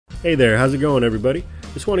Hey there, how's it going everybody?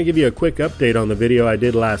 Just want to give you a quick update on the video I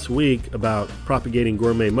did last week about propagating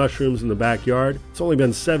gourmet mushrooms in the backyard. It's only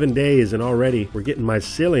been 7 days and already we're getting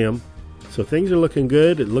mycelium. So things are looking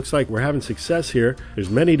good. It looks like we're having success here.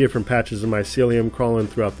 There's many different patches of mycelium crawling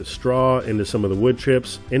throughout the straw, into some of the wood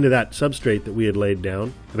chips, into that substrate that we had laid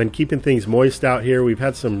down. I've been keeping things moist out here. We've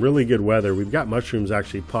had some really good weather. We've got mushrooms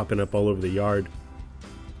actually popping up all over the yard.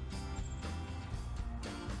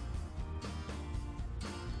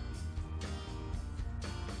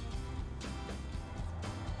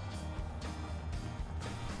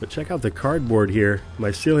 But check out the cardboard here.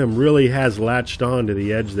 Mycelium really has latched on to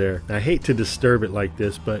the edge there. I hate to disturb it like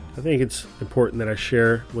this, but I think it's important that I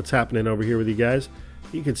share what's happening over here with you guys.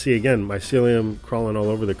 You can see again, mycelium crawling all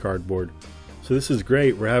over the cardboard. So this is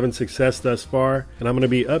great. We're having success thus far, and I'm going to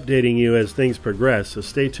be updating you as things progress, so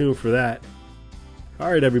stay tuned for that.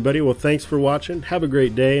 Alright everybody, well thanks for watching. Have a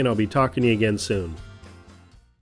great day, and I'll be talking to you again soon.